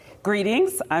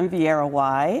Greetings, I'm Viera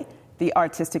Whye, the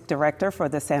Artistic Director for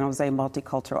the San Jose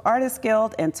Multicultural Artists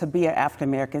Guild and Tabia African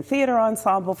American Theater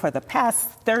Ensemble for the past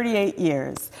 38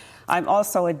 years. I'm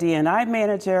also a D&I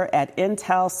manager at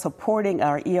Intel, supporting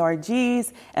our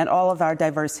ERGs and all of our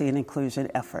diversity and inclusion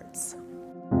efforts.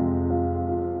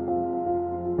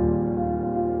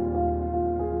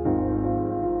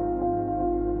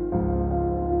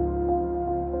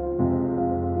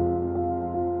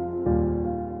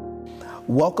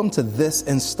 Welcome to this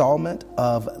installment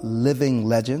of Living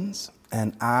Legends,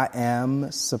 and I am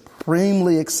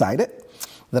supremely excited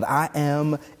that I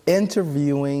am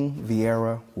interviewing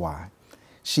Viera Whye.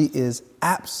 She is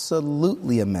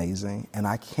absolutely amazing, and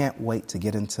I can't wait to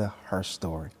get into her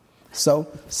story. So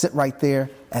sit right there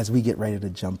as we get ready to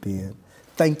jump in.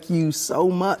 Thank you so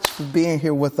much for being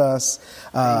here with us.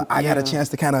 I got a chance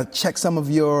to kind of check some of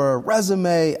your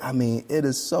resume. I mean, it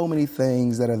is so many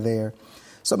things that are there.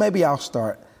 So maybe I'll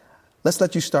start. Let's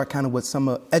let you start kind of with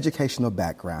some educational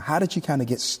background. How did you kind of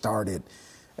get started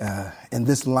in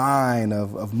this line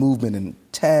of movement and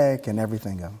tech and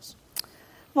everything else?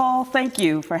 Well, thank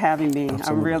you for having me. Absolutely.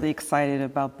 I'm really excited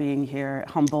about being here,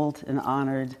 humbled and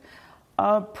honored.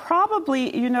 Probably,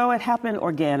 it happened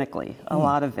organically, a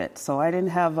lot of it. So I didn't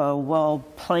have a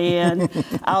well-planned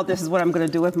out, this is what I'm going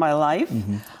to do with my life.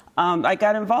 I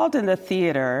got involved in the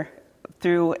theater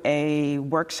through a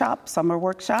summer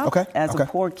workshop, as a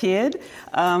poor kid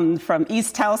from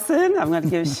East Towson. I'm going to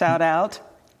give a shout out.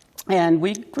 And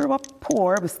we grew up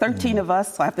poor. It was 13 of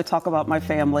us, so I have to talk about my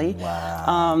family.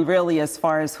 Wow. Really, as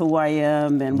far as who I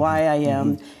am and why I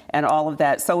am and all of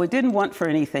that. So we didn't want for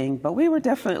anything, but we were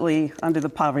definitely under the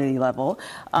poverty level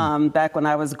back when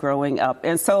I was growing up.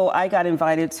 And so I got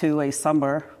invited to a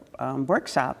summer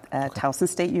workshop at Towson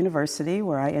State University,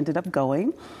 where I ended up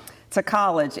going to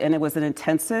college, and it was an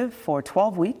intensive for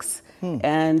 12 weeks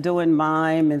and doing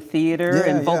mime and theater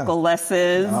and vocal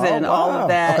lessons and all of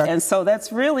that. And so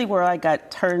that's really where I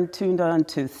got tuned on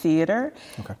to theater.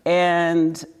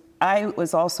 And I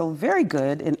was also very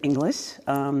good in English.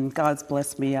 God's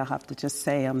blessed me, I have to just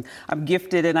say. I'm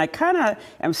gifted, and I kind of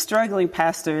am struggling,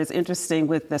 Pastor. It's interesting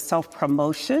with the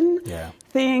self-promotion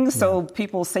thing. So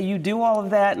people say, you do all of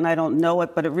that, and I don't know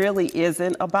it, but it really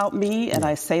isn't about me, and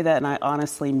I say that, and I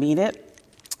honestly mean it.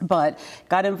 But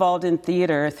got involved in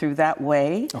theater through that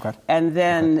way. And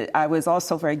then I was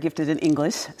also very gifted in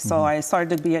English. So I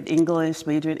started to be an English,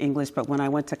 major in English, but when I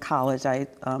went to college, I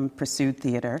pursued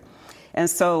theater. And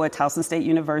so at Towson State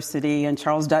University, and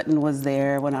Charles Dutton was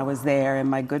there when I was there, and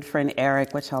my good friend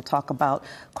Eric, which I'll talk about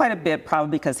quite a bit,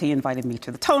 probably because he invited me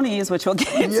to the Tonys, which we'll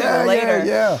get into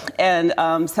later. And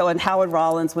and Howard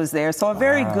Rollins was there. So a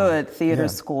very good theater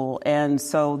school. And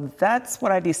so that's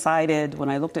what I decided when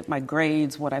I looked at my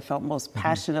grades, what I felt most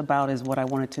passionate about is what I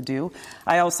wanted to do.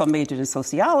 I also majored in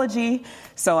sociology,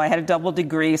 so I had a double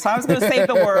degree. So I was going to save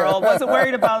the world. Wasn't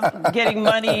worried about getting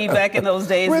money back in those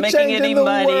days, making any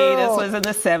money. This was in the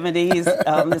 70s,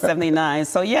 the 79.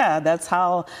 So that's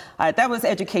how that was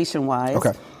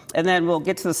education-wise. And then we'll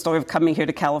get to the story of coming here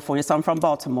to California. So I'm from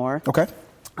Baltimore.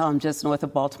 Just north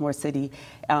of Baltimore City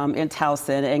in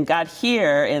Towson, and got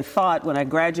here and thought when I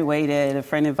graduated, a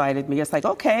friend invited me. It's like,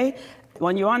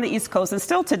 when you're on the East Coast, and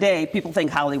still today, people think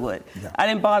Hollywood. I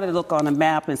didn't bother to look on a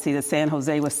map and see that San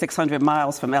Jose was 600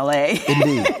 miles from L.A.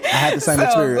 Indeed. I had the same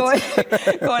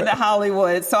experience. Going to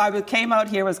Hollywood. So I came out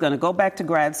here, was going to go back to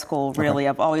grad school, really.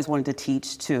 I've always wanted to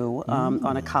teach, too,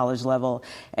 on a college level,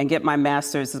 and get my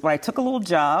master's. But I took a little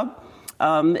job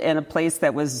in a place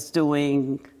that was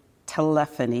doing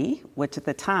telephony, which at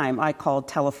the time I called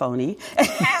telephony.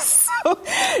 So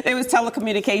it was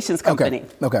telecommunications company.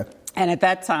 And at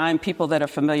that time, people that are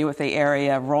familiar with the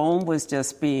area, Rome was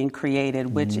just being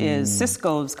created, which is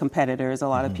Cisco's competitors. A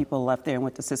lot of people left there and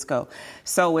went to Cisco.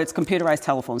 So it's computerized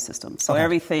telephone systems. So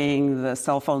everything the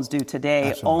cell phones do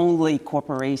today, only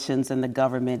corporations and the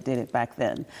government did it back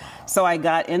then. So I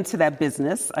got into that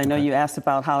business. I know you asked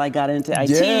about how I got into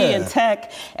IT and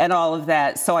tech and all of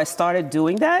that. So I started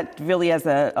doing that really as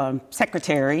a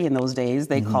secretary in those days,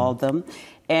 they called them.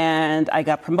 And I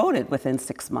got promoted within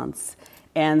 6 months.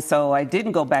 And so I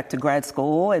didn't go back to grad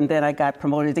school, and then I got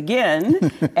promoted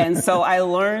again. And so I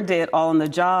learned it all on the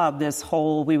job,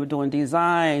 we were doing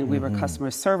design, we were customer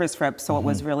service reps, so it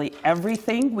was really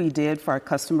everything we did for our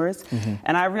customers.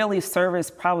 And I really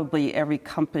serviced probably every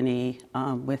company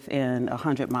within a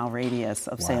 100-mile radius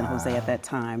of San Jose at that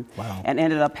time. And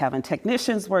ended up having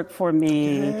technicians work for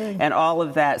me and all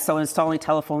of that. So installing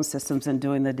telephone systems and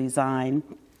doing the design.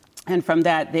 And from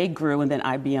that, they grew, and then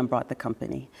IBM brought the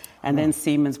company, and then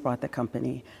Siemens brought the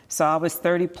company. So I was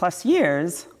 30 plus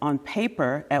years on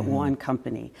paper at one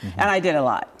company, and I did a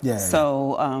lot.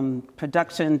 So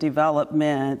production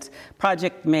development,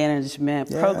 project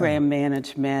management, program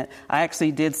management. I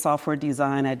actually did software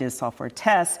design. I did software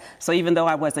tests. So even though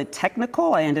I wasn't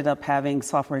technical, I ended up having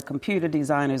software and computer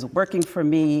designers working for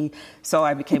me. So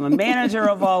I became a manager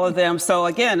of all of them. So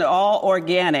again, all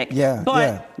organic,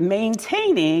 but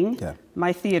maintaining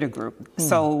my theater group.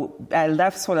 So I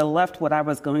sort of left what I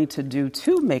was going to do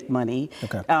to make money.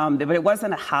 But it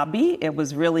wasn't a hobby. It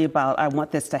was really about, I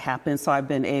want this to happen. So I've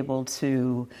been able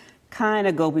to kind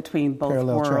of go between both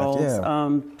worlds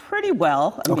pretty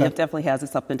well. I mean, it definitely has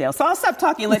its up and down. So I'll stop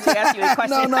talking and let you ask you a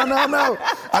question. No.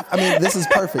 I mean, this is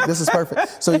perfect. This is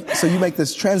perfect. So you make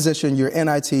this transition. You're in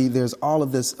IT. There's all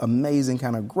of this amazing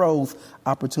kind of growth,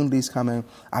 opportunities coming.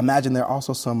 I imagine there are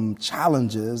also some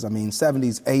challenges. I mean,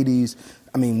 70s, 80s.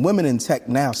 I mean, women in tech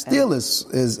now still is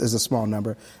a small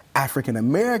number. African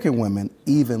American women,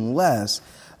 even less.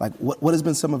 Like, what has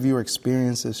been some of your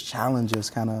experiences, challenges,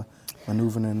 kind of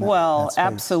maneuvering in that space?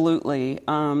 Absolutely.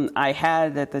 I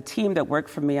had, at the team that worked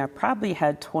for me, I probably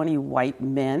had 20 white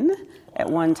men at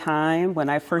one time when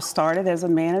I first started as a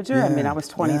manager. I mean, I was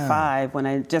 25 when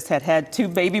I just had 2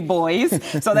 baby boys.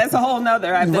 So that's a whole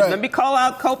nother. Let me call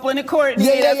out Copeland and Courtney.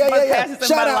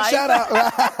 Shout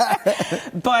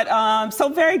out. But so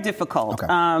very difficult.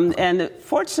 And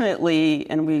fortunately,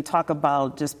 and we talk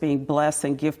about just being blessed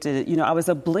and gifted, you know, I was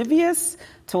oblivious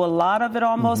to a lot of it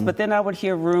almost, but then I would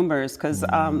hear rumors because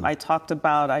I talked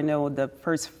about, I know the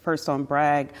first on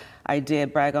Brag, I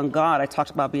did Brag on God. I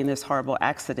talked about being this horrible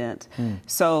accident.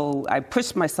 So I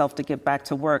pushed myself to get back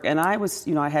to work. And I was,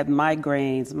 you know, I had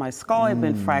migraines. My skull had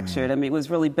been fractured. I mean, it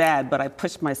was really bad, but I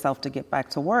pushed myself to get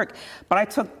back to work. But I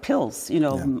took pills, you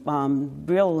know,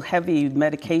 real heavy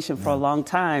medication for a long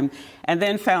time. And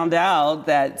then found out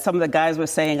that some of the guys were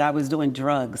saying I was doing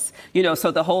drugs. You know,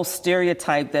 so the whole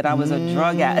stereotype that I was a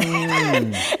drug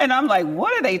addict. And I'm like,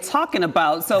 what are they talking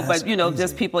about? So, but, you know, crazy.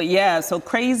 Just people, so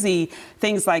crazy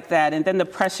things like that. And then the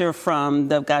pressure from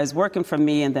the guys working for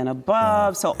me and then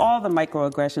above. So all the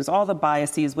microaggressions, all the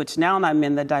biases, which now I'm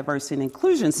in the diversity and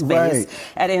inclusion space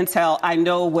at Intel, I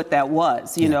know what that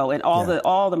was, you know, and all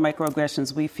the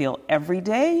microaggressions we feel every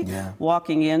day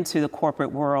walking into the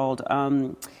corporate world.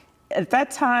 At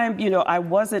that time, you know, I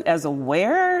wasn't as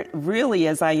aware really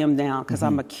as I am now because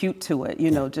I'm acute to it,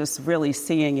 you know, just really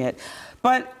seeing it.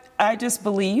 But I just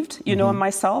believed, you know, in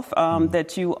myself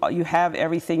that you have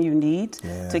everything you need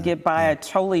to get by. I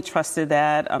totally trusted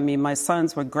that. I mean, my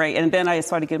sons were great. And then I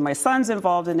started getting my sons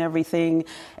involved in everything.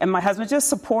 And my husband just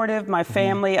supportive, my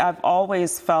family. I've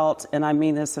always felt, and I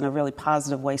mean this in a really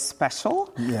positive way,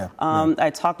 special.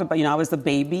 I talked about, you know, I was the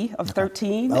baby of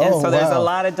 13. And so there's a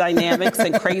lot of dynamics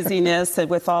and craziness and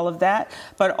with all of that,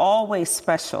 but always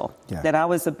special. That I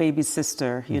was a baby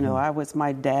sister. You know, I was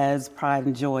my dad's pride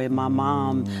and joy, and my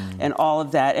mom. And all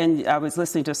of that. And I was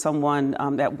listening to someone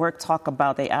at work talk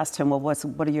about, they asked him, well,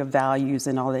 what are your values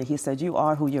and all that? He said, you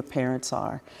are who your parents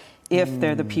are, if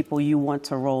they're the people you want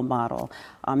to role model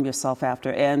yourself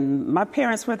after. And my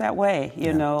parents were that way,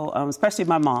 you know, especially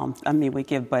my mom. I mean,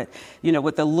 but, you know,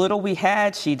 with the little we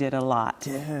had, she did a lot.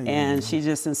 And she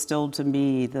just instilled to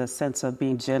me the sense of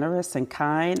being generous and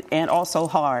kind and also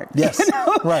hard. Yes, you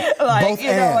know? right. Like, both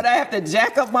you know, when I have to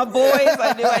jack up my boys,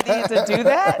 I knew I needed to do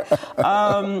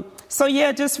that. So,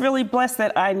 just really blessed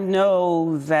that I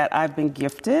know that I've been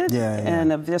gifted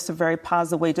in just a very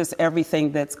positive way, just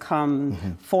everything that's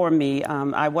come for me.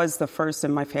 I was the first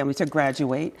in my family to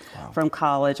graduate from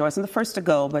college. I wasn't the first to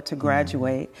go, but to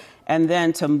graduate and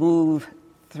then to move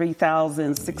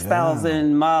 3,000,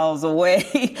 6,000 miles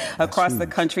away across the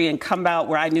country and come out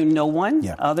where I knew no one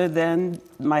other than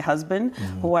my husband,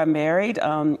 who I married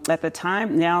at the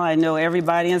time. Now I know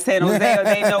everybody in San Jose, or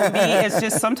they know me. It's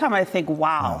just sometimes I think,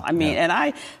 wow. I mean, and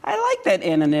I like that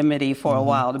anonymity for a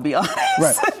while, to be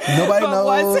honest. Nobody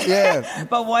knows.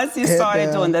 But once you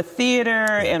started doing the theater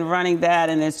and running that,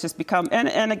 and it's just become,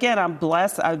 and again, I'm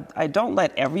blessed. I don't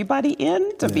let everybody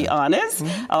in, to be honest.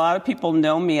 A lot of people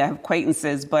know me. I have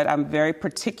acquaintances, but I'm very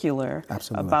particular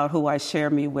about who I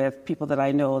share me with, people that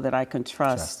I know that I can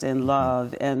trust and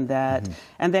love, and that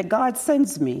God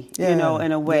sends me, you know,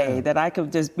 in a way that I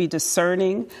could just be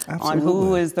discerning on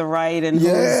who is the right and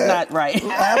who's not right.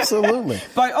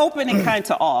 But open and kind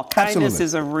to all. Kindness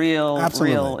is a real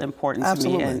important to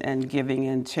me, and giving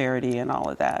and charity and all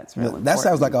of that. It's really important. That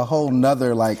sounds like a whole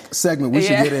nother segment we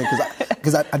should get in,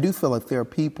 because I do feel like there are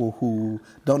people who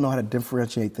don't know how to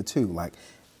differentiate the two. Like,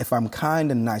 if I'm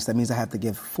kind and nice, that means I have to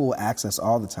give full access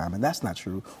all the time, and that's not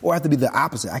true. Or I have to be the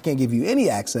opposite. I can't give you any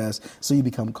access, so you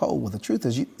become cold. Well, the truth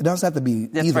is, it doesn't have to be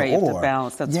either or. That's right, the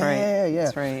balance. That's right. Yeah.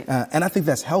 That's right. And I think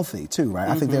that's healthy, too, right?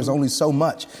 I think there's only so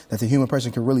much that the human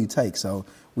person can really take. So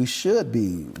we should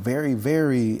be very,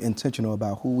 very intentional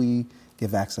about who we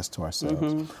give access to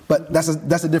ourselves. But that's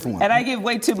a different one. And I give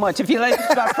way too much. If you let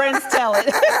my friends tell it,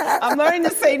 I'm learning to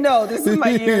say no. This is my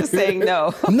year of saying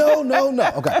no. No.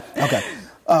 Okay.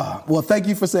 Well, thank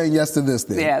you for saying yes to this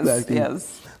then.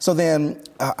 Yes. So then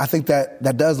I think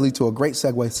that does lead to a great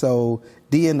segue. So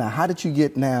D&I, how did you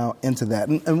get now into that?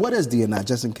 And what is D&I,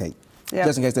 just in case? Yep.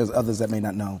 Just in case there's others that may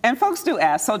not know. And folks do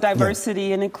ask. So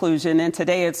diversity and inclusion, and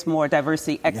today it's more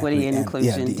diversity, equity, and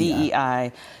inclusion,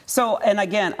 DEI. So, and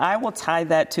again, I will tie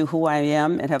that to who I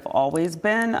am and have always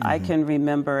been. I can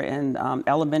remember in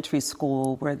elementary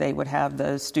school where they would have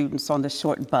the students on the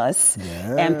short bus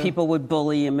and people would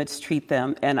bully and mistreat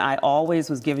them. And I always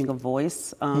was giving a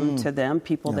voice to them,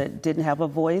 people that didn't have a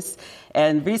voice.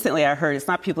 And recently I heard it's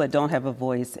not people that don't have a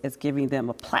voice, it's giving them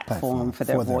a platform for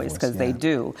their voice, because they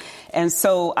do. And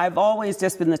so I've always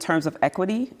just been in the terms of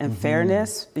equity and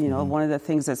fairness. You know, one of the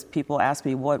things that people ask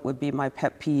me what would be my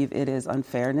pet peeve, it is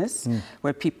unfairness,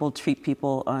 where people treat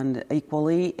people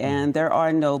unequally, and there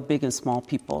are no big and small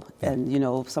people. And, you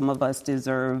know, some of us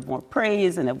deserve more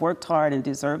praise and have worked hard and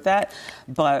deserve that,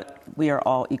 but we are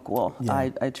all equal.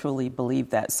 I truly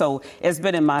believe that. So it's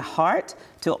been in my heart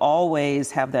to always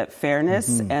have that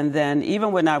fairness. And then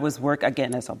even when I was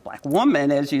again, as a Black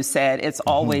woman, as you said, it's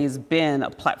always been a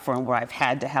platform where I've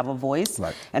had to have a voice.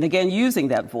 And again, using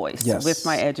that voice with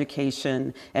my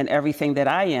education and everything that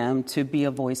I am to be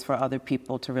a voice for other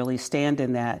people, to really stand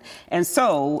in that. And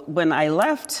so when I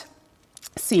left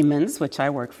Siemens, which I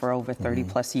worked for over 30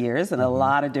 plus years in a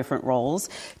lot of different roles,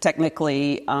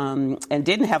 technically, and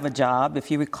didn't have a job.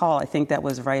 If you recall, I think that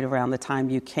was right around the time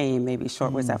you came, maybe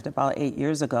short was after about 8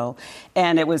 years ago.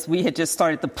 And we had just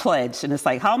started the pledge, and it's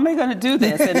like, how am I going to do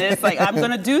this? And it's like, I'm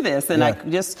going to do this. And I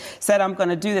just said, I'm going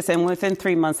to do this. And within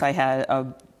 3 months, I had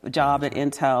a job at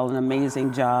Intel, an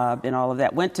amazing job and all of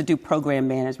that. Went to do program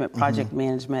management, project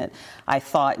management, I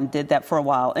thought, and did that for a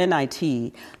while in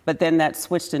IT. But then that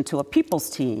switched into a people's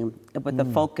team with the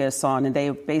focus on, and they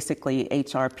basically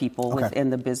HR people within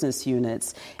the business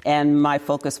units. And my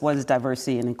focus was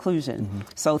diversity and inclusion.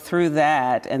 So through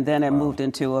that, and then I moved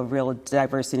into a real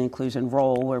diversity and inclusion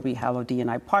role where we have a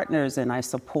D&I partners, and I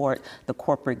support the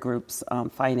corporate groups,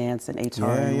 finance and HR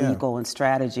and legal and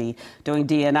strategy, doing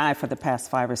D&I for the past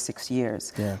 5 or 6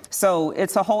 years. So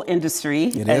it's a whole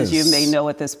industry, as you may know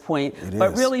at this point,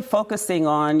 but really focusing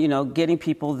on, you know, getting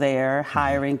people there,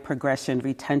 hiring, progression,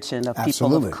 retention of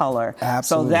people of color.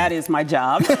 So that is my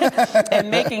job, and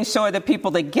making sure that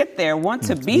people that get there want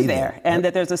to be there, and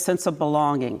that there's a sense of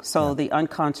belonging. So the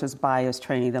unconscious bias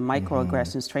training, the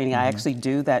microaggressions training, I actually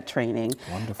do that training.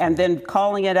 And then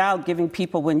calling it out, giving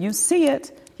people, when you see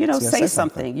it, you know, say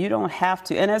something. You don't have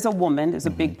to. And as a woman, is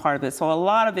a big part of it. So a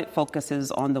lot of it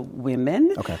focuses on the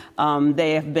women.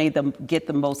 They have made them get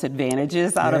the most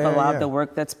advantages out of a lot of the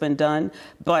work that's been done.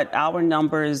 But our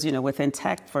numbers, you know, within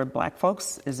tech for Black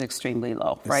folks is extremely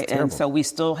low, right? Terrible. And so we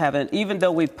still haven't, even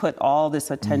though we put all this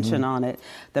attention on it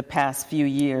the past few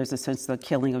years since the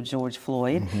killing of George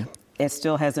Floyd, it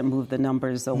still hasn't moved the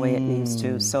numbers the way it needs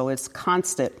to. So it's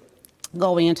constant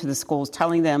going into the schools,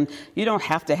 telling them you don't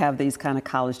have to have these kind of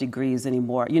college degrees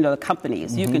anymore. You know, the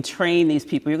companies, you can train these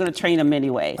people. You're going to train them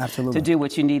anyway to do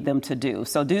what you need them to do.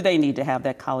 So do they need to have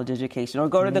that college education, or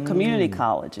go to the community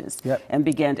colleges and and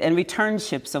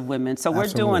returnships of women? So we're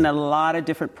doing a lot of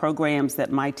different programs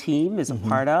that my team is a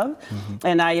part of.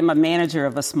 And I am a manager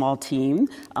of a small team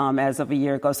as of a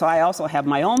year ago. So I also have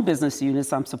my own business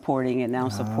units I'm supporting, and now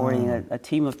supporting a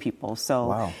team of people.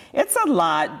 So it's a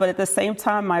lot, but at the same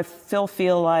time, I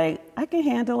feel like I can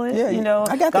handle it. You know,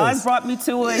 God brought me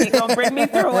to it. He's going to bring me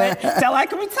through it till I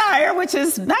can retire, which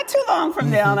is not too long from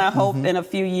now, and I hope in a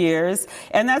few years.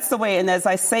 And that's the way. And as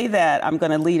I say that, I'm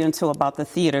going to lead into about the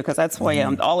theater, because that's why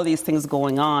all of these things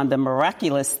going on, the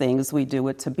miraculous things we do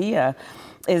at Tabia,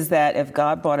 is that if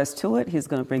God brought us to it, he's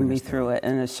going to bring me through it.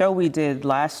 And the show we did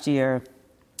last year,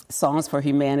 Songs for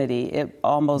Humanity, it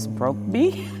almost broke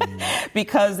me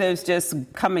because it was just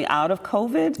coming out of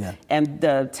COVID and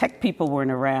the tech people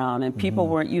weren't around, and people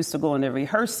weren't used to going to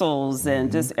rehearsals, and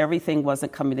just everything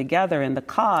wasn't coming together, and the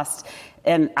cost.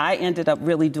 And I ended up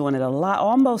really doing it a lot,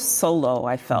 almost solo,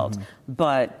 I felt.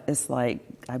 But it's like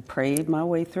I prayed my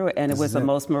way through it, and it was the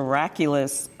most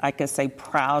miraculous, I could say,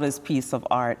 proudest piece of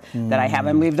art that I have.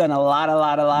 And we've done a lot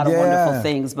of wonderful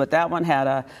things, but that one had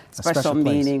a special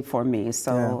meaning for me.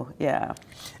 So, yeah.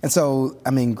 And so,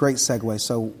 I mean, great segue.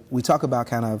 So we talk about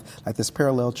kind of like this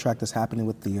parallel track that's happening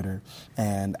with theater,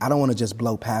 and I don't want to just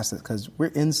blow past it because we're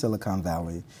in Silicon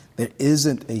Valley. There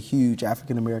isn't a huge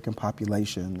African-American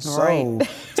population. So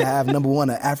to have, number one,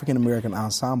 an African-American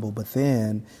ensemble, but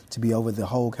then to be over the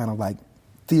whole kind of like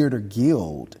theater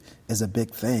guild is a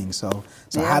big thing. So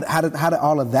how did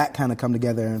all of that kind of come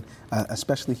together, and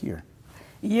especially here?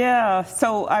 Yeah,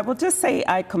 so I will just say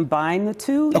I combine the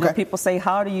two. You know, people say,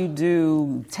 how do you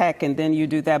do tech and then you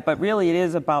do that? But really it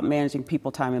is about managing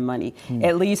people, time, and money,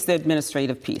 at least the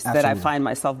administrative piece that I find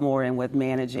myself more in with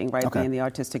managing, right, being the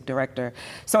artistic director.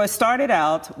 So it started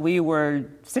out, we were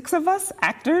 6 of us,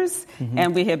 actors,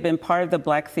 and we had been part of the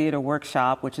Black Theater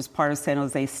Workshop, which is part of San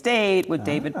Jose State, with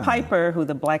David Piper, who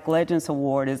the Black Legends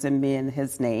Award is in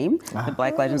his name, the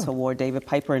Black Legends Award, David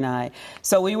Piper and I.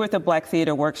 So we were at the Black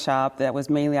Theater Workshop that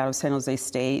was mainly out of San Jose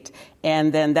State,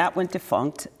 and then that went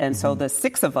defunct, and so the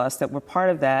 6 of us that were part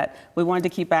of that, we wanted to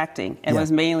keep acting, and it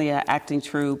was mainly an acting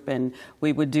troupe, and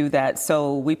we would do that.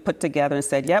 So we put together and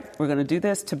said, yep, we're going to do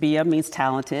this. Tabia means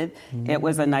talented. It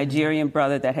was a Nigerian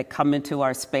brother that had come into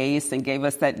our space and gave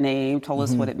us that name, told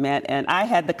us what it meant, and I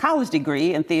had the college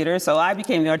degree in theater, so I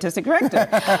became the artistic director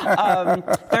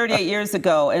 38 years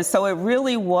ago, and so it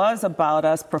really was about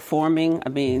us performing. I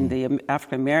mean, the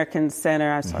African American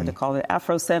Center, I started to call it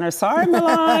Afro Center. Sorry,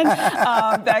 Milan.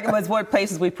 Back it was what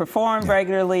places we performed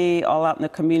regularly, all out in the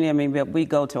community. I mean, we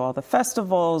go to all the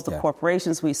festivals, the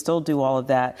corporations. We still do all of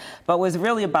that. But it was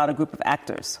really about a group of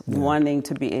actors wanting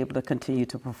to be able to continue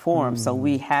to perform. So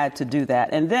we had to do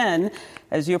that. And then,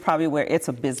 as you're probably aware, it's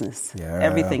a business.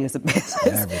 Everything is a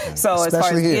business. So especially as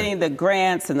far as getting the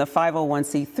grants and the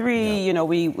 501c3, you know,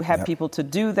 we had people to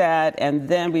do that. And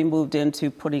then we moved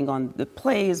into putting on the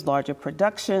plays, larger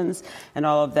productions, and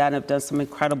all of that, and have done some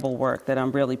incredible work that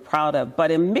I'm really proud of. But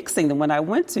in mixing them, when I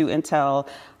went to Intel,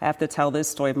 I have to tell this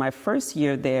story. My first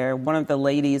year there, one of the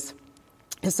ladies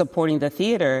is supporting the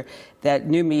theater that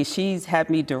knew me. She's had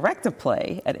me direct a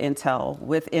play at Intel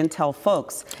with Intel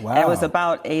folks. And it was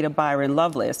about Ada Byron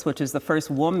Lovelace, which is the first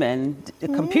woman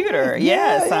computer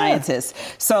scientist.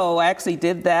 So I actually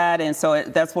did that, and so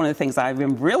that's one of the things I've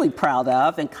been really proud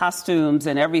of, and costumes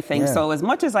and everything. So as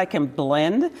much as I can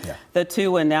blend the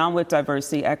two, and now with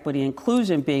diversity, equity,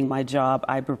 inclusion being my job,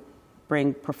 I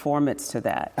bring performance to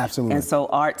that. Absolutely. And so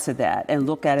art to that, and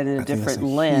look at it in a different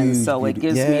lens. So it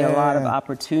gives me a lot of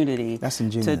opportunity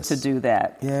to do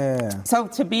that. So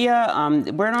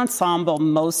Tabia, we're an ensemble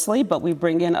mostly, but we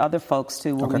bring in other folks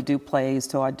too when we do plays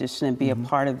to audition and be a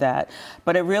part of that.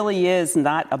 But it really is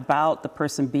not about the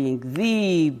person being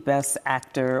the best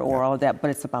actor or all of that, but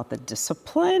it's about the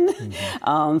discipline,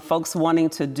 folks wanting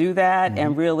to do that,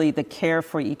 and really the care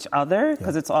for each other,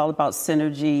 because it's all about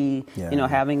synergy, you know,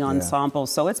 having ensemble.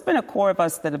 So it's been a core of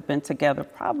us that have been together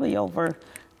probably over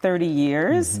 30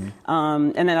 years,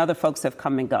 and then other folks have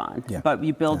come and gone. But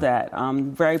you build that.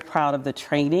 I'm very proud of the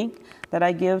training that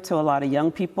I give to a lot of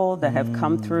young people that have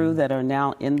come through that are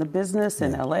now in the business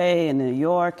in LA and New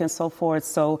York and so forth.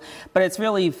 So, but it's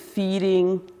really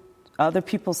feeding other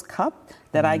people's cup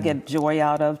that I get joy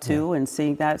out of too, and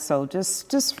seeing that. So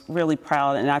just really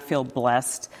proud, and I feel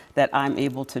blessed that I'm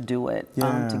able to do it,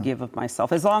 to give of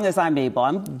myself, as long as I'm able.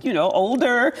 I'm, you know,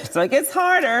 older, so it gets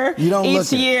harder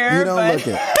each year. You don't look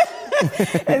it.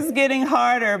 It's getting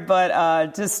harder,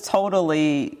 but just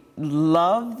totally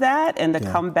love that, and to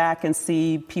come back and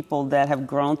see people that have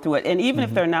grown through it. And even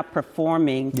if they're not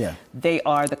performing, they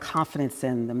are the confidence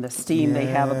in them, the esteem they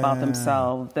have about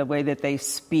themselves, the way that they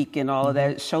speak and all of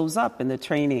that shows up in the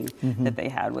training that they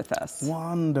had with us.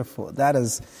 Wonderful. That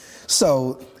is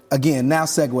so. Again, now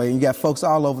segue, you got folks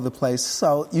all over the place,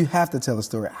 so you have to tell the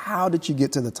story. How did you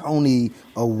get to the Tony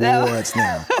Awards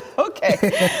now?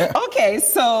 Okay,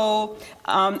 so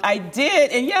I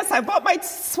did, and yes, I bought my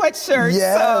sweatshirt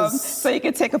so you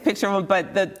can take a picture of them.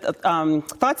 But the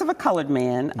Thoughts of a Colored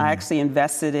Man, I actually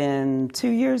invested in 2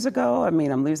 years ago. I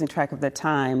mean, I'm losing track of the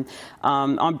time,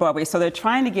 on Broadway. So they're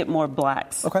trying to get more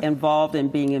blacks involved in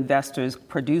being investors,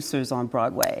 producers on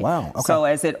Broadway. Wow. So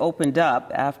as it opened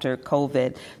up after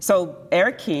COVID. So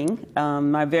Eric King,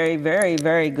 my very, very,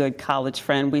 very good college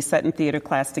friend, we sat in theater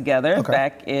class together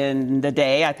back in the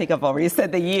day. I think I've already He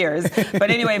said the years.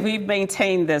 But anyway, we've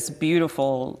maintained this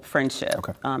beautiful friendship.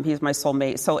 Okay. He's my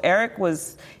soulmate. So Eric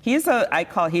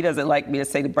he doesn't like me to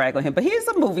say to brag on him, but he's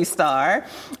a movie star.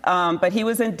 But he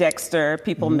was in Dexter.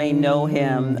 People may know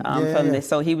him from this.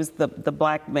 So he was the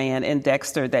black man in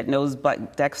Dexter that knows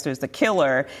Dexter's the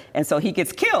killer. And so he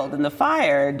gets killed in the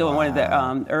fire during one of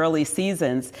the early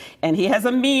seasons. And he has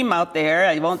a meme out there.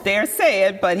 I won't dare say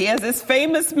it, but he has this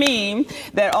famous meme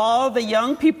that all the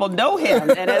young people know him.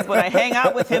 And as when I hang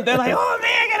out with him, they're like, oh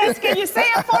man, can you say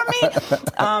it for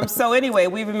me? So anyway,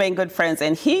 we remain good friends.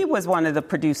 And he was one of the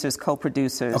co-producers,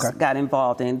 got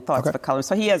involved in Thoughts of a Color.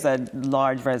 So he has a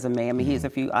large resume. I mean, he has a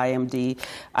few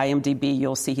IMDb,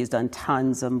 you'll see he's done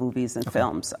tons of movies and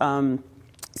films.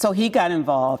 So he got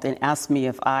involved and asked me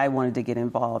if I wanted to get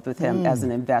involved with him as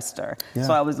an investor. Yeah.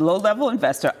 So I was low-level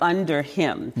investor under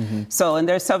him. So, and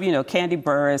there's some, Candy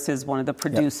Burris is one of the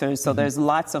producers. So there's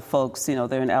lots of folks,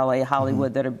 they're in LA,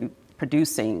 Hollywood, that are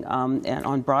producing and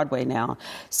on Broadway now.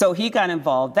 So he got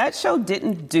involved. That show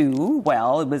didn't do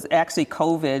well. It was actually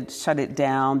COVID shut it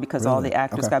down because all the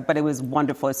actors but it was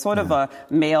wonderful. It's sort of a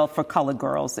Mail for Colored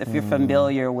Girls, if you're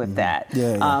familiar with that.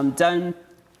 Done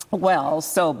well,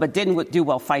 but didn't do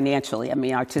well financially. I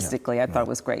mean, artistically, I thought it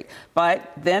was great.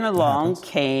 But then along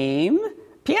came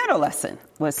Piano Lesson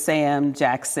with Sam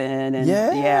Jackson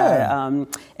and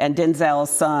and Denzel's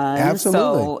son. Absolutely.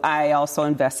 So I also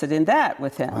invested in that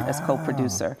with him as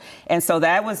co-producer. And so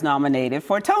that was nominated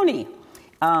for Tony,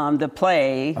 the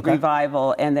play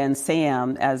revival, and then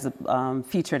Sam as a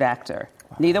featured actor.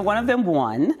 Neither one of them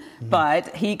won,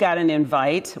 but he got an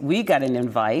invite. We got an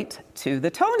invite to the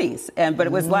Tonys, but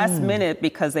it was last minute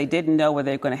because they didn't know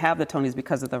whether they were going to have the Tonys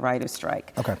because of the writer's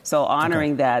strike. So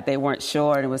honoring that, they weren't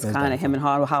sure, and it was kind of him and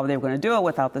how they were going to do it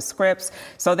without the scripts.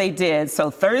 So they did.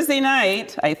 So Thursday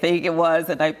night, I think it was,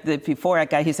 the night before I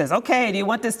got, he says, "Okay, do you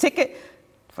want this ticket?"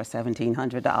 For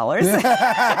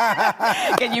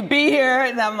 $1,700. Can you be here?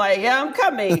 And I'm like, yeah, I'm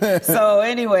coming. So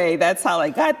anyway, that's how I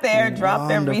got there,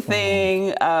 dropped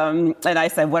everything. And I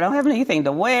said, well, I don't have anything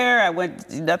to wear. I went,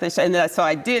 nothing. And so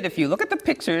I did. If you look at the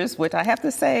pictures, which I have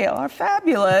to say are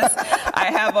fabulous,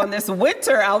 I have on this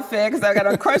winter outfit because I got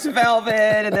on crushed velvet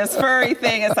and this furry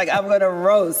thing. It's like, I'm going to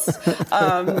roast.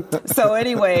 So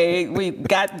anyway, we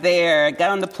got there,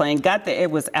 got on the plane, got there.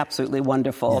 It was absolutely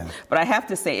wonderful. But I have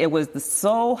to say, it was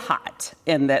so hot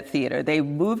in that theater. They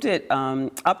moved it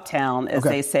uptown, as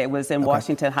they say. It was in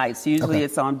Washington Heights. Usually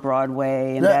it's on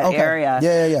Broadway in that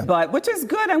area. But which is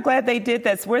good. I'm glad they did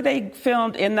that. It's where they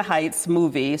filmed In the Heights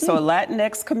movie. So a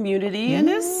Latinx community, and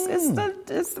it's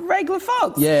the regular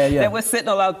folks that was sitting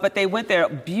all out. But they went there.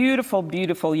 Beautiful,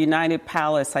 beautiful United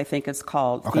Palace, I think it's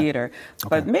called, theater.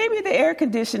 But maybe the air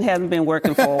condition hasn't been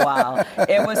working for a while.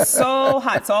 It was so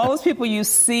hot. So all those people you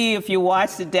see, if you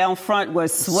watched it down front,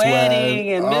 was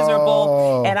sweating and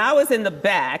miserable. And I was in the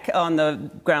back on the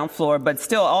ground floor, but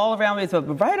still all around me,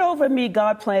 but right over me,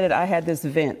 God planted, I had this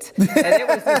vent. And it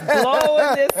was just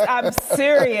blowing this, I'm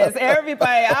serious.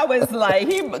 Everybody, I was like,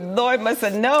 Lord must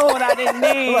have known I didn't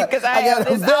need, because I have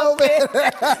this outfit.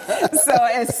 So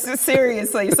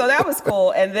seriously, so that was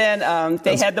cool. And then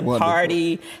they had the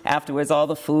party afterwards, all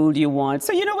the food you want.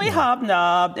 So, we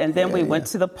hobnobbed, and then we went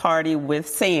to the party with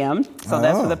Sam. So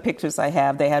that's for the pictures I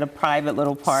have. They had a private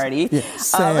little party.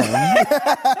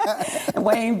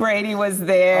 Wayne Brady was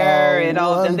there, and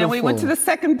then we went to the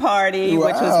second party,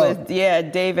 which was with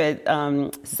David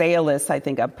Zales. I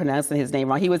think I'm pronouncing his name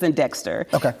wrong. He was in Dexter,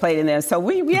 played in there. So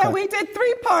we did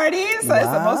 3 parties. So it's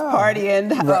the most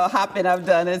partying hopping I've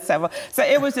done in several. So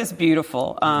it was just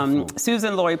beautiful.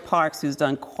 Susan Laurie Parks, who's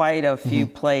done quite a few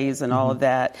plays and all of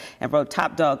that, and wrote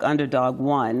Top Dog Underdog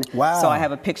 1. So I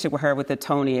have a picture with her with the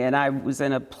Tony, and I was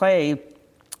in a play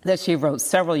that she wrote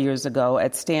several years ago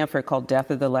at Stanford called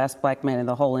Death of the Last Black Man in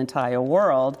the Whole Entire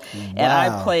World. And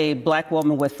I played Black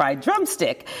Woman with Fried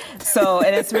Drumstick. So,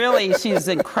 and it's really, she's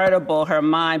incredible, her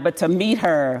mind. But to meet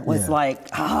her was like,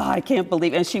 I can't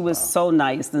believe. And she was so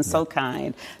nice and so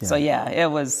kind. So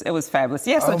it was fabulous.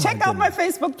 So check out my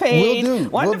Facebook page. Will do.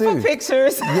 Wonderful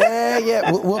pictures.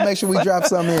 We'll make sure we drop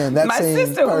some in. That my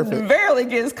sister perfect. Rarely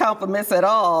gives compliments at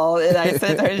all. And I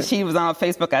sent her, she was on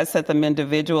Facebook. I sent them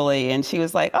individually. And she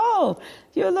was like, oh,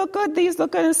 you look good, these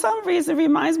look good. And some reason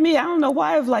reminds me, I don't know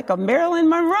why, of like a Marilyn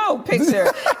Monroe picture.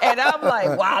 And I'm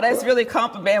like, wow, that's really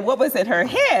compliment. What was in her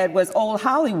head was old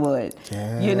Hollywood,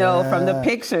 from the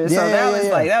pictures. So that was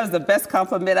that was the best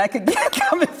compliment I could get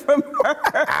coming from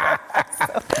her.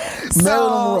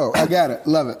 Marilyn Monroe. I got it.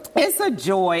 Love it. It's a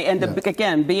joy. And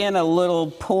again, being a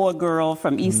little poor girl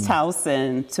from East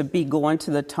Towson, to be going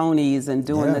to the Tonys and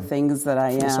doing the things that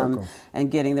I am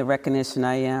and getting the recognition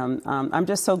I am, I'm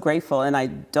just so grateful. And I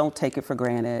don't take it for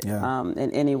granted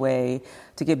in any way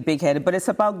to get big-headed. But it's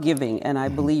about giving. And I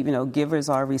believe, givers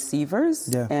are receivers.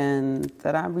 And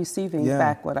that I'm receiving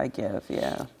back what I give.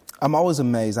 Yeah. I'm always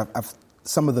amazed. I've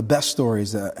some of the best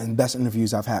stories and best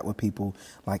interviews I've had with people,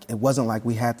 like, it wasn't like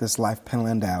we had this life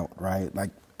planned out, right? Like,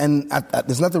 and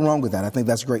there's nothing wrong with that. I think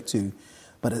that's great too.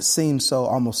 But it seems so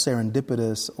almost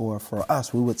serendipitous, or for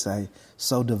us, we would say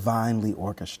so divinely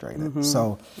orchestrated.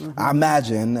 So I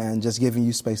imagine, and just giving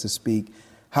you space to speak,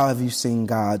 how have you seen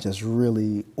God just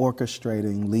really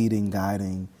orchestrating, leading,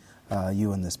 guiding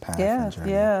you in this path and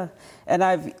journey? Yeah. And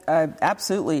I've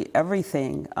absolutely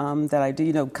everything that I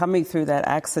do, coming through that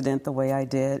accident the way I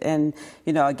did. And,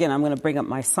 again, I'm going to bring up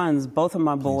my sons. Both of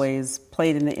my boys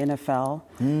played in the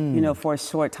NFL, for a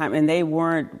short time. And they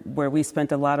weren't where we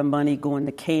spent a lot of money going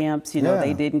to camps.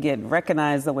 They didn't get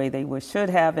recognized the way they should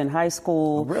have in high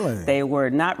school. Oh, really? They were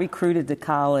not recruited to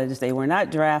college. They were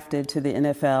not drafted to the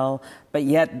NFL. But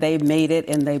yet they made it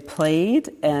and they played,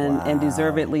 and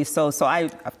deservedly so. So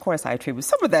of course, I attribute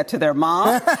some of that to their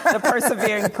mom, the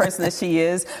persevering person that she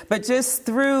is. But just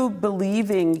through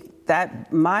believing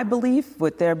that my belief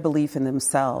with their belief in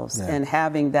themselves and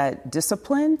having that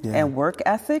discipline and work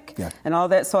ethic and all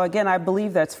that. So again, I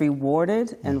believe that's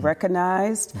rewarded and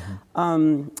recognized.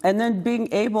 And then being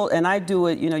able, and I do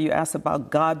it, you asked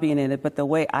about God being in it, but the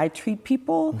way I treat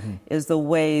people is the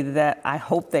way that I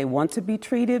hope they want to be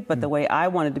treated, but the way I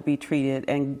wanted to be treated.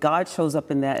 And God shows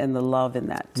up in that, and the love in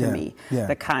that to me,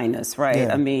 the kindness,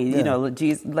 right? I mean,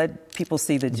 let people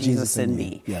see the Jesus in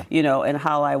me, and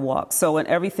how I walk. So in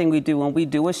everything we do, when we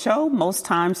do a show,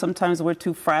 sometimes we're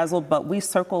too frazzled, but we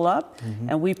circle up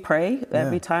and we pray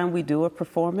every time we do a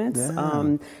performance.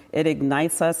 It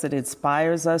ignites us, it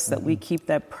inspires us that we keep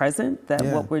that present, that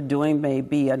what we're doing may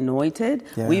be anointed.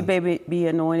 We may be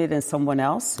anointed in someone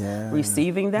else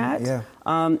receiving that.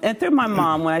 And through my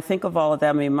mom, when I think of all of that,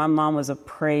 I mean, my mom was a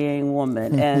praying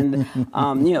woman,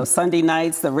 and Sunday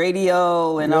nights, the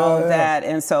radio and all of that.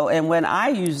 And when I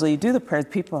usually do the prayers,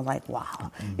 people are like,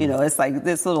 wow, it's like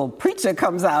this little preacher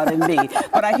comes out in me,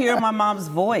 but I hear my mom's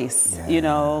voice,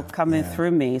 coming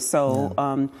through me.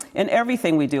 So in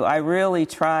everything we do, I really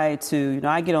try to,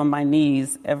 I get on my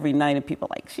knees every night, and people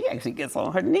are like, she actually gets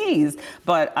on her knees,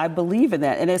 but I believe in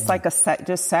that. And it's like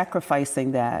just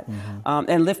sacrificing that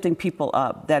and lifting people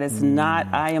up. That is not,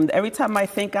 every time I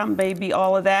think I'm maybe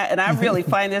all of that, and I really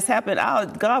find this happen,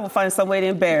 God will find some way to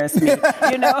embarrass me,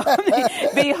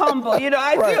 be humble. I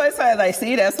do it, so I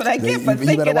see that's what I get for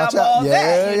thinking I'm all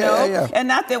that, and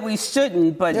not that we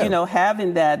shouldn't, but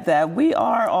having that we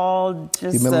are all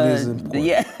just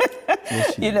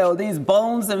these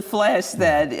bones and flesh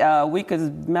that we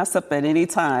could mess up at any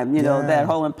time, that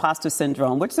whole imposter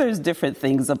syndrome, which there's different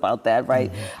things about that,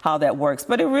 right? How that works.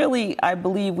 But it really, I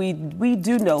believe we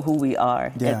do know who we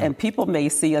are, and people may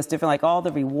see us different, like all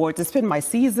the rewards. It's been my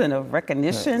season of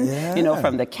recognition,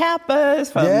 from the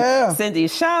Kappas, from Cindy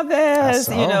Chavez,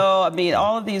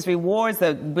 all of these rewards,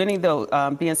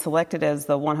 being selected as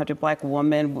the 100 Black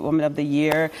Woman of the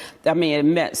Year. I mean, it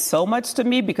meant so much to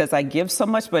me because I give so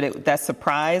much, but that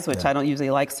surprise, which I don't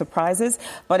usually like surprises,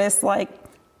 but it's like,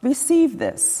 receive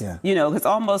this, because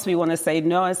almost we want to say,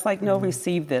 no, it's like, no,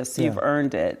 receive this. You've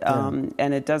earned it.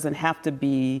 And it doesn't have to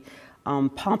be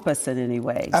pompous in any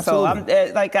way. Absolutely.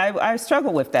 So I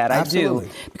struggle with that. Absolutely. I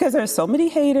do. Because there's so many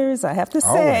haters, I have to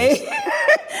say,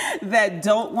 that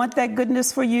don't want that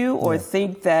goodness for you or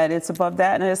think that it's above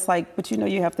that. And it's like, but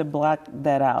you have to block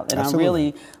that out. And I'm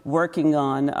really working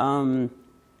on,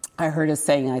 I heard a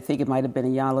saying, I think it might have been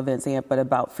a Jan Levin's amp, but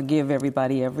about forgive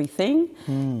everybody everything.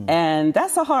 And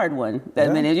that's a hard one. I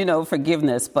mean,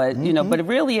 forgiveness, but, but it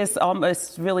really is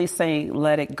almost really saying,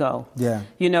 let it go.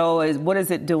 What is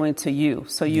it doing to you?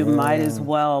 So you might as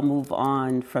well move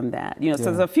on from that. So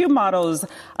there's a few mottos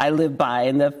I live by,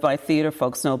 and that my theater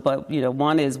folks know, but,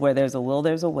 one is where there's a will,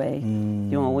 there's a way.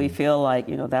 When we feel like,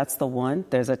 that's the one,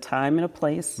 there's a time and a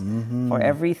place for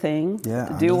everything.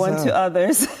 Do unto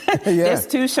others. This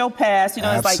too shall pass.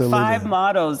 It's like 5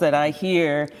 mottos that I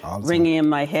hear ringing in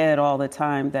my head all the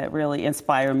time that really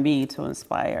inspire me to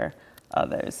inspire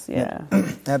others.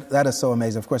 That is so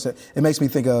amazing. Of course, it makes me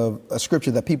think of a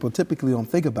scripture that people typically don't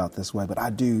think about this way, but I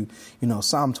do.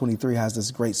 Psalm 23 has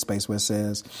this great space where it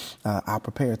says, I'll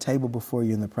prepare a table before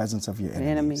you in the presence of your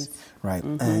enemies. Right.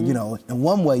 And, in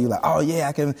one way you're like, oh yeah,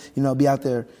 I can, be out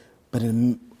there. But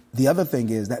the other thing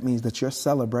is that means that your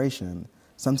celebration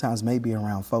sometimes may be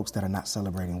around folks that are not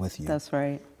celebrating with you. That's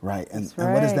right. Right. And, That's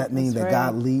and what does right. that mean? That's That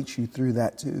right. God leads you through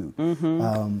that too.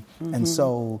 And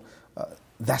so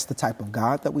that's the type of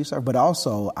God that we serve. But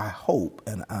also, I hope,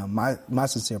 and my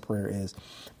sincere prayer is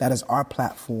that is our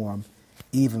platform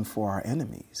even for our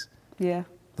enemies. Yeah.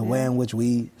 The way in which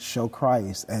we show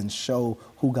Christ and show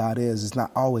who God is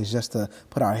not always just to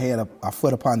put our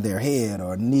foot upon their head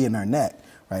or knee in their neck,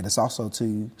 right? It's also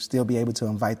to still be able to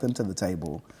invite them to the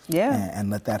table, and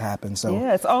let that happen. So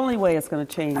it's the only way it's going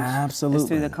to change. Absolutely. Is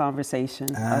through the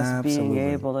conversation. Us being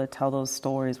able to tell those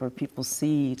stories where people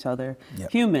see each other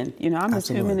human. I'm as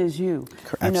human as you.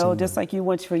 Just like you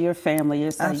want for your family.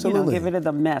 It's like, get rid of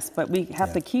the mess. But we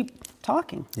have to keep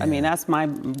talking. I mean, that's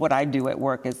what I do at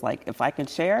work is like, if I can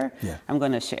share, I'm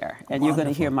going to share. And you're going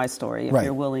to hear my story if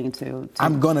you're willing to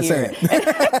I'm going to say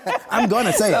it. I'm going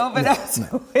to say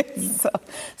it.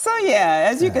 So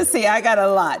as you can see, I got a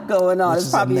lot going on.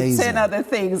 There's probably 10 other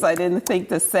things I didn't think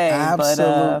to say.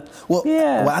 Absolutely. But,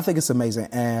 well, I think it's amazing.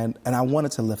 And I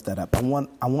wanted to lift that up. I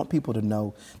want people to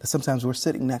know that sometimes we're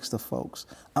sitting next to folks,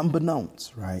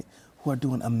 unbeknownst, right, who are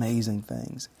doing amazing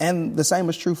things. And the same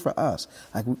is true for us.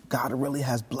 Like, God really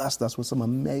has blessed us with some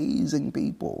amazing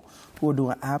people who are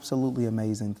doing absolutely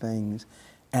amazing things.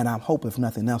 And I hope, if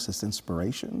nothing else, it's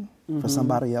inspiration for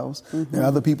somebody else. There are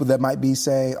other people that might be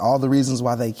saying all the reasons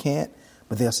why they can't,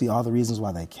 but they'll see all the reasons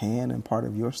why they can in part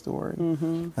of your story.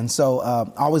 And so I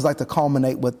always like to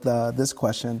culminate with this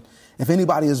question. If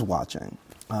anybody is watching,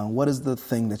 what is the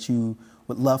thing that you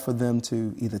would love for them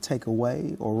to either take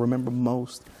away or remember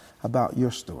most about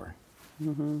your story?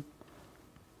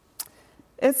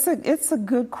 It's a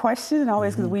good question,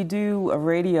 always, because we do a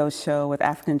radio show with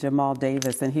African Jamal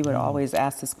Davis, and he would always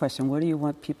ask this question: what do you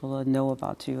want people to know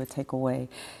about you or take away?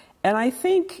 And I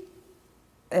think,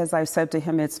 as I've said to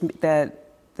him, it's that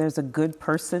there's a good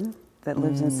person that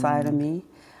lives inside of me,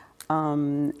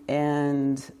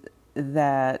 and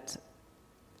that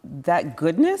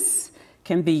goodness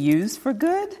can be used for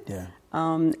good,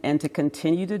 and to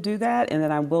continue to do that, and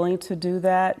that I'm willing to do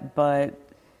that,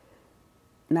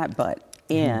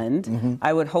 and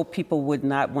I would hope people would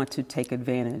not want to take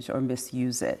advantage or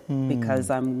misuse it because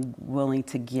I'm willing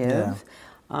to give.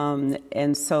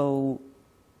 And so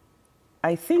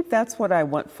I think that's what I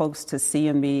want folks to see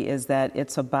in me, is that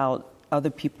it's about other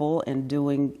people and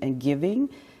doing and giving,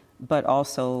 but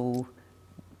also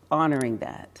honoring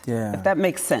that. If that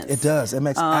makes sense. It does. It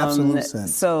makes absolute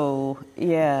sense. So,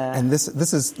 And this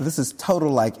is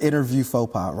total like interview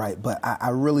faux pas, right? But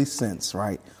I really sense,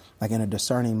 right, like in a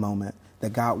discerning moment,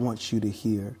 that God wants you to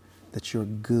hear that your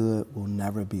good will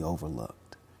never be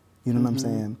overlooked. You know what I'm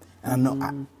saying? And I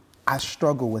know I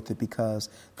struggle with it because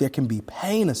there can be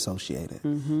pain associated.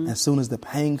 As soon as the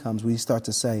pain comes, we start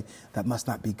to say, that must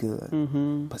not be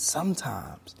good. But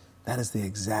sometimes that is the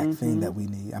exact thing that we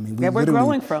need. I mean, we're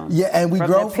growing from. And we from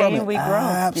grow that from pain, it. We grow.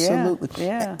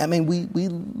 Absolutely. I mean, we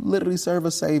literally serve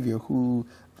a Savior who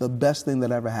the best thing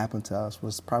that ever happened to us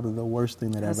was probably the worst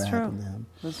thing that ever happened to him.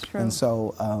 That's true. And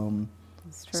so,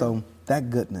 so that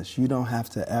goodness, you don't have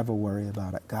to ever worry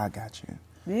about it. God got you.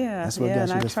 That's what got and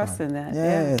you I this trust far. in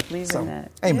that. Believe in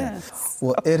that. Amen.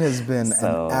 Well, it has been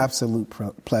an absolute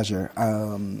pleasure.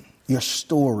 Your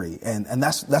story, and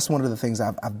that's one of the things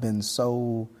I've been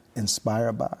so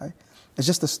inspired by. It's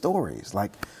just the stories.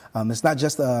 Like, it's not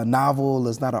just a novel.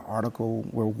 It's not an article.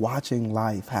 We're watching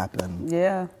life happen.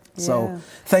 So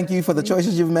thank you for the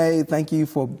choices you've made. Thank you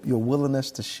for your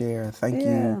willingness to share. Thank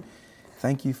you.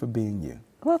 Thank you for being you.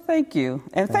 Well, thank you.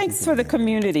 And thanks for the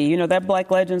community. You know, that Black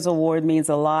Legends Award means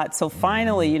a lot. So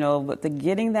finally, you know,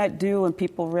 getting that due and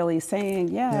people really saying,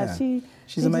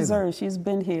 she deserves, she's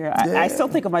been here. I still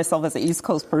think of myself as an East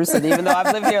Coast person, even though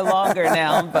I've lived here longer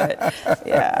now. But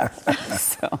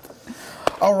so.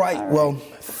 All right. Well,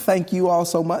 thank you all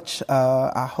so much.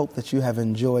 I hope that you have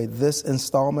enjoyed this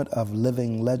installment of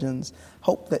Living Legends.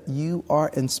 Hope that you are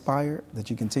inspired,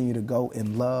 that you continue to go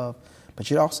in love, but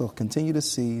you also continue to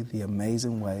see the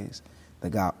amazing ways that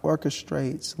God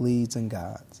orchestrates, leads, and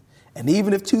guides. And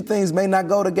even if two things may not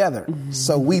go together,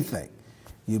 so we think,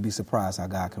 you'll be surprised how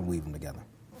God can weave them together.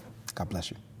 God bless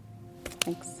you.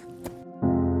 Thanks.